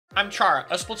I'm Chara,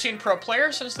 a Splatoon Pro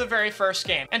player since the very first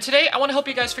game, and today I want to help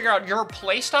you guys figure out your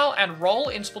playstyle and role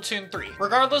in Splatoon 3.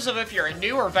 Regardless of if you're a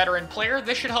new or veteran player,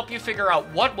 this should help you figure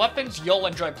out what weapons you'll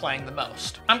enjoy playing the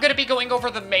most. I'm going to be going over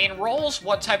the main roles,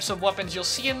 what types of weapons you'll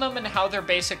see in them, and how they're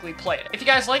basically played. If you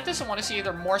guys like this and want to see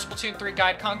either more Splatoon 3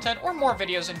 guide content or more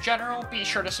videos in general, be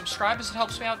sure to subscribe as it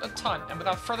helps me out a ton, and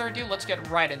without further ado, let's get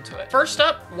right into it. First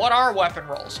up, what are weapon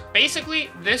roles? Basically,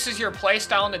 this is your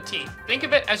playstyle in a team. Think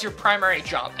of it as your primary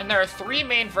job, and there are three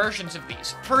main versions of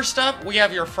these. First up, we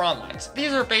have your Frontlines.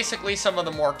 These are basically some of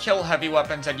the more kill-heavy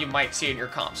weapons that you might see in your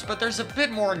comps, but there's a bit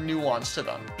more nuance to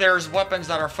them. There's weapons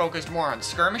that are focused more on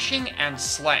skirmishing and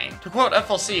slaying. To quote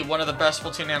FLC, one of the best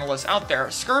Splatoon analysts out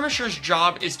there, Skirmishers'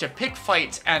 job is to pick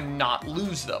fights and not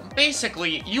lose them.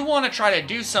 Basically, you want to try to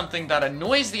do something that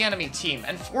annoys the enemy team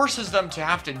and forces them to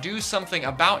have to do something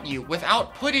about you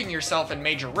without putting yourself in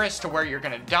major risk to where you're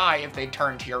gonna die if they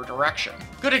turn to your direction.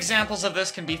 Good examples of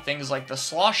this can be things like the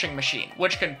sloshing machine,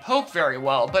 which can poke very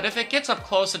well, but if it gets up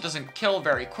close it doesn't kill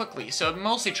very quickly, so it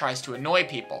mostly tries to annoy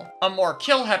people. A more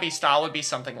kill-heavy style would be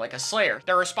something like a slayer.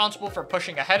 They're responsible for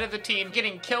pushing ahead of the team,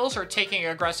 getting kills or taking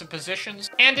aggressive positions,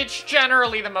 and it's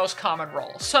generally the most common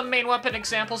role. Some main weapon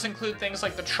examples include things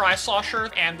like the tri-slosher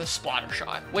and the splatter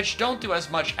shot, which don't do as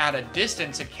much at a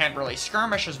distance and can't really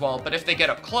skirmish as well, but if they get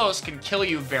up close can kill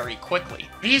you very quickly.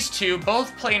 These two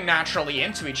both play naturally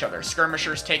into each other.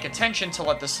 Skirmishers take attention to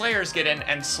let the slayers get in,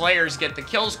 and slayers get the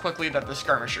kills quickly that the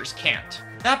skirmishers can't.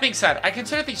 That being said, I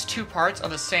consider these two parts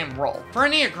of the same role. For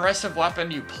any aggressive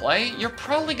weapon you play, you're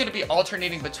probably going to be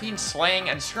alternating between slaying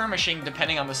and skirmishing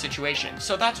depending on the situation,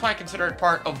 so that's why I consider it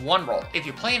part of one role. If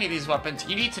you play any of these weapons,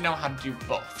 you need to know how to do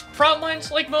both.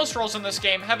 Frontlines, like most roles in this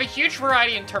game, have a huge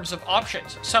variety in terms of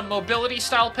options. Some mobility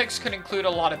style picks could include a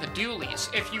lot of the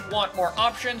dualies. If you want more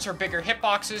options or bigger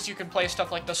hitboxes, you can play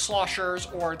stuff like the sloshers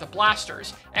or the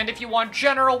blasters. And if you want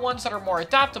general ones that are more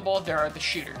adaptable, there are the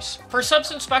shooters. For subs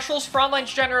and specials,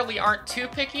 Frontlines generally aren't too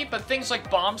picky, but things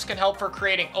like bombs can help for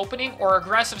creating opening, or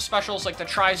aggressive specials like the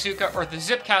Trizuka or the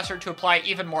Zipcaster to apply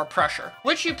even more pressure.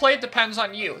 Which you play depends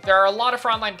on you. There are a lot of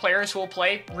Frontline players who will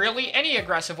play really any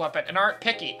aggressive weapon and aren't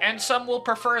picky, and some will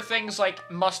prefer things like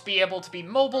must be able to be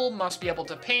mobile, must be able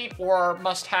to paint, or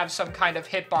must have some kind of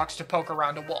hitbox to poke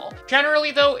around a wall.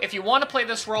 Generally though, if you want to play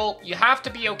this role, you have to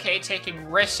be okay taking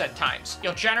risks at times.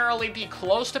 You'll generally be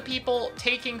close to people,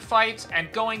 taking fights,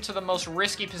 and going to the most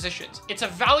risky positions. It's a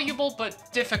valuable but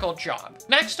difficult job.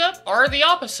 Next up are the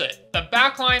opposite, the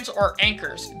backlines or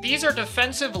anchors. These are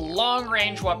defensive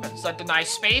long-range weapons that deny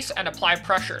space and apply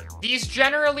pressure. These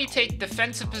generally take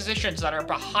defensive positions that are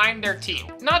behind their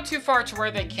team. Not too far to where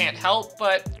they can't help,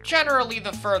 but generally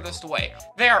the furthest away.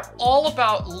 They are all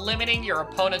about limiting your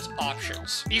opponent's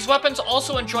options. These weapons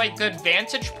also enjoy good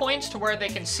vantage points to where they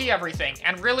can see everything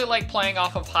and really like playing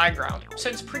off of high ground,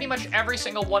 since pretty much every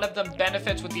single one of them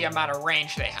benefits with the amount of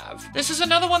range they have. This is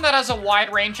another one that has a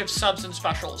wide range of subs and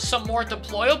specials. Some more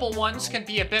deployable ones can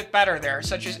be a bit better there,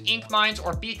 such as ink mines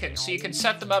or beacons, so you can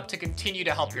set them up to continue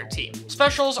to help your team.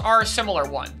 Specials are a similar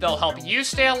one. They'll help you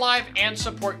stay alive and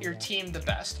support your team the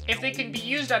best. If they can be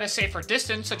used at a safer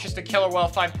distance, such as the Killer Whale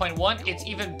 5.1, it's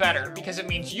even better, because it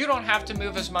means you don't have to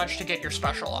move as much to get your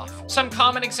special off. Some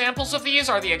common examples of these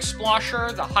are the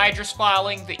Explosher, the Hydra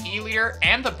Spiling, the E-Leader,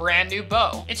 and the brand new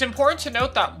bow. It's important to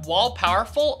note that while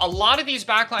powerful, a lot of these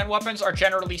backline weapons are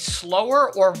generally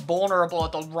slower or vulnerable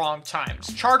at the wrong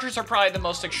times. Chargers are probably the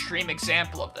most extreme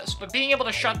example of this, but being able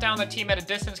to shut down the team at a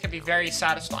distance can be very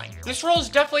satisfying. This role is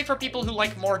definitely for people who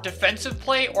like more defensive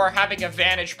play or having a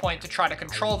vantage point to try to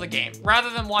control the game, rather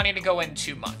than wanting to go in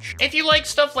too much. If you like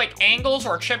stuff like angles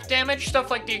or chip damage,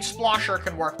 stuff like the Explosher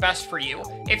can work best for you.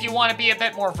 If you want to be a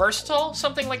bit more versatile,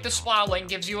 something like the Splatana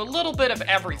gives you a little bit of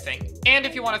everything. And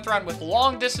if you want to throw in with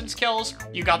long distance kills,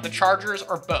 you got the Chargers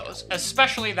or bows,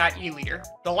 especially that E-Leader.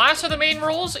 The last of the main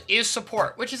roles is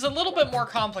support, which is a little bit more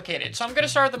complicated, so I'm going to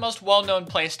start with the most well-known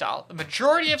playstyle. The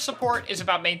majority of support is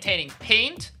about maintaining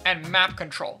paint and map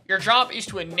control. Your job is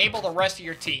to enable the rest of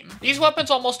your team. These weapons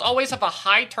almost always have a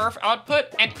high turf output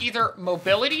and either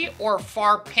mobility or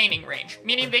far painting range,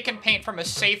 meaning they can paint from a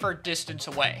safer distance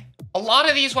away. A lot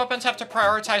of these weapons have to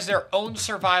prioritize their own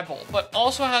survival, but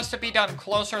also has to be done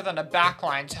closer than a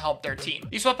backline to help their team.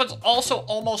 These weapons also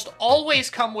almost always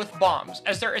come with bombs,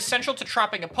 as they're essential to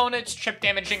trapping opponents, chip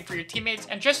damaging for your teammates,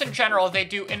 and just in general, they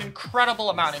do an incredible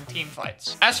amount in team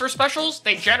fights. As for specials,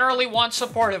 they generally want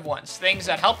supportive ones, things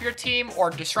that help your team or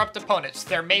disrupt opponents.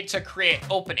 They're made to create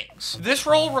openings. This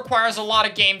role requires a lot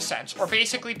of game sense, or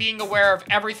basically being aware of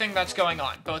everything that's going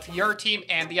on, both your team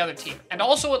and the other team. And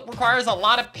also it requires a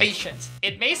lot of patience.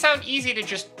 It may sound easy to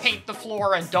just paint the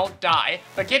floor and don't die,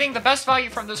 but getting the best value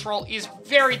from this role is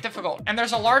very difficult, and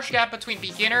there's a large gap between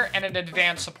beginner and an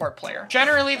advanced support player.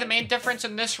 Generally, the main difference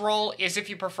in this role is if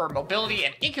you prefer mobility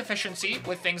and ink efficiency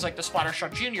with things like the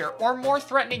Splattershot Jr., or more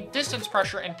threatening distance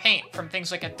pressure and paint from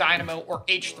things like a Dynamo or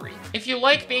H3. If you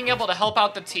like being able to help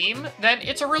out the team, then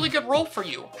it's a really good role for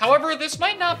you. However, this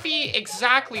might not be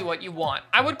exactly what you want.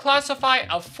 I would classify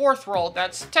a fourth role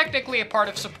that's technically a part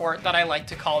of support that I like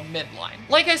to call midline.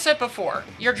 Like I said before,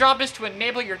 your job is to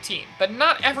enable your team, but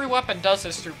not every weapon does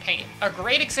this through paint. A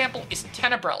great example is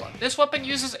Brella. This weapon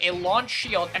uses a launch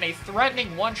shield and a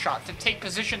threatening one-shot to take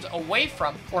positions away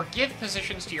from or give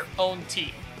positions to your own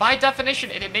team. By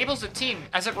definition, it enables the team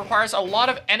as it requires a lot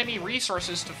of enemy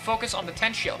resources to focus on the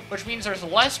tent shield, which means there's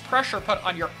less pressure put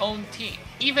on your own team,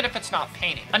 even if it's not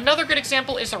painting. Another good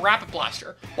example is the Rapid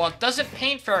Blaster. While it doesn't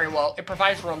paint very well, it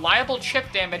provides reliable chip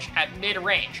damage at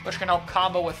mid-range, which can help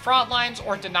combo with Frontlines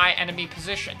or deny enemy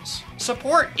positions.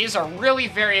 Support is a really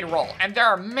varied role, and there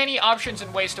are many options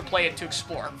and ways to play it to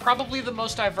explore, probably the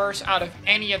most diverse out of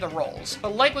any of the roles.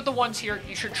 But like with the ones here,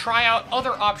 you should try out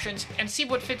other options and see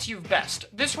what fits you best.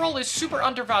 This role is super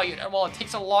undervalued, and while it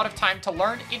takes a lot of time to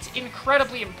learn, it's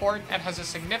incredibly important and has a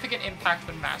significant impact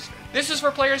when mastered. This is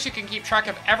for players who can keep track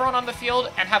of everyone on the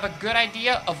field and have a good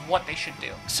idea of what they should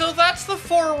do. So that's the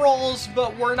 4 roles,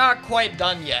 but we're not quite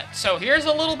done yet. So here's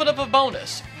a little bit of a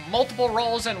bonus. Multiple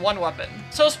roles and one weapon.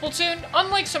 So Splatoon,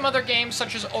 unlike some other games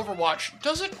such as Overwatch,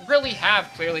 doesn't really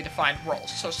have clearly defined roles,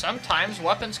 so sometimes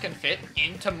weapons can fit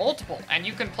into multiple, and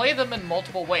you can play them in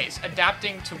multiple ways,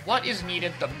 adapting to what is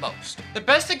needed the most. The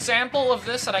best example of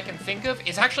this that I can think of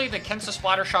is actually the Kensa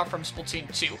Splattershot from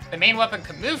Splatoon 2. The main weapon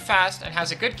can move fast and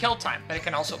has a good kill time, but it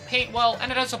can also paint well,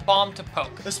 and it has a bomb to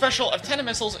poke. The special of Tenta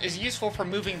missiles is useful for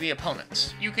moving the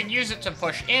opponents. You can use it to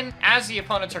push in as the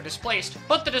opponents are displaced,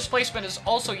 but the displacement is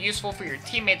also useful for your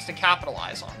teammates to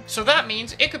capitalize on. So that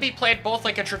means it could be played both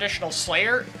like a traditional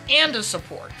Slayer and a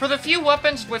support. For the few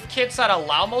weapons with kits that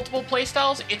allow multiple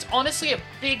playstyles, it's honestly a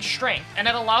big strength, and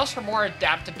it allows for more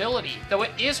adaptability. Though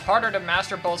it is harder to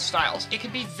master both styles, it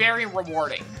can be very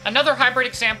rewarding. Another hybrid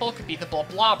example could be the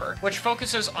Blobber, which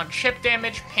focuses on chip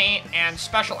damage, paint, and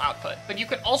special output, but you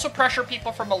can also pressure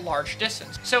people from a large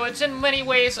distance, so it's in many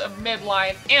ways a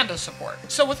midline and a support.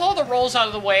 So with all the roles out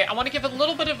of the way, I want to give a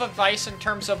little bit of advice in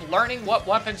terms of learning what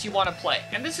weapons you want to play,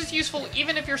 and this is useful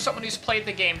even if you're someone who's played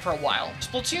the game for a while.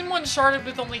 Splatoon 1 started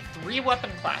with only 3 weapon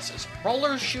classes: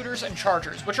 rollers, shooters, and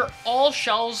chargers, which are all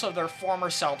shells of their former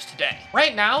selves today.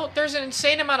 Right now, there's an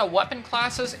insane amount of weapon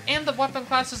classes, and the weapon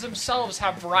classes themselves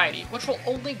have variety, which will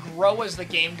only grow as the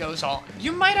game goes on.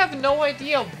 You might have no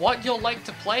idea what you'll like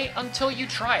to play until you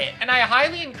try it, and I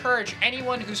highly encourage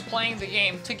anyone who's playing the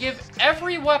game to give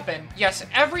every weapon, yes,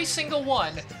 every single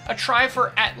one, a try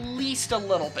for at least a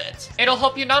little bit. It'll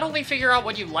help you not only figure out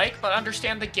what you like, but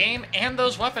understand the game and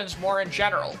those weapons more in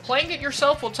general. Playing it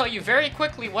yourself will tell you very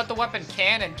quickly what the weapon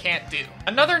can and can't do.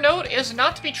 Another note is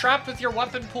not to be trapped with your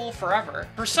weapon pool forever.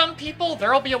 For some people,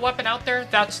 there'll be a weapon out there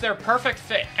that's their perfect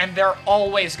fit, and they're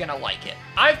always gonna like it.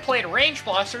 I've played Range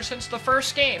Blaster since the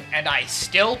first game, and I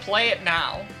still play it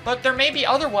now. But there may be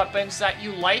other weapons that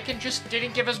you like and just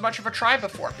didn't give as much of a try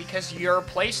before, because your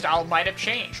playstyle might have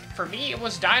changed. For me, it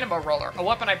was Dynamo Roller, a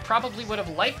weapon I probably would have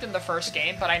liked in the first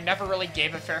game, but I never really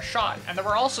gave a fair shot. And there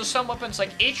were also some weapons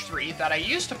like H3 that I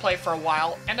used to play for a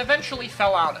while and eventually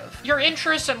fell out of. Your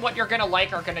interests and what you're gonna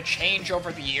like are gonna change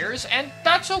over the years, and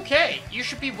that's okay. You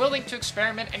should be willing to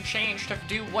experiment and change to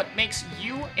do what makes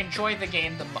you enjoy the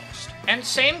game the most. And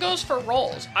same goes for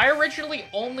roles. I originally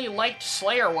only liked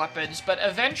Slayer weapons, but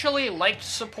eventually liked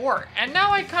support, and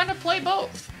now I kind of play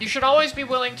both. You should always be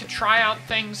willing to try out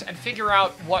things and figure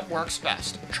out what works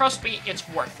best. Trust me, it's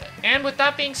worth it. And with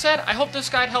that being said, I hope this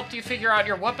guide helped you figure out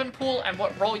your weapon pool and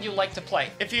what role you like to play.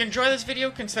 If you enjoy this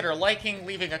video, consider liking,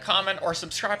 leaving a comment, or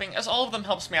subscribing, as all of them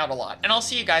helps me out a lot. And I'll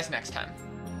see you guys next time.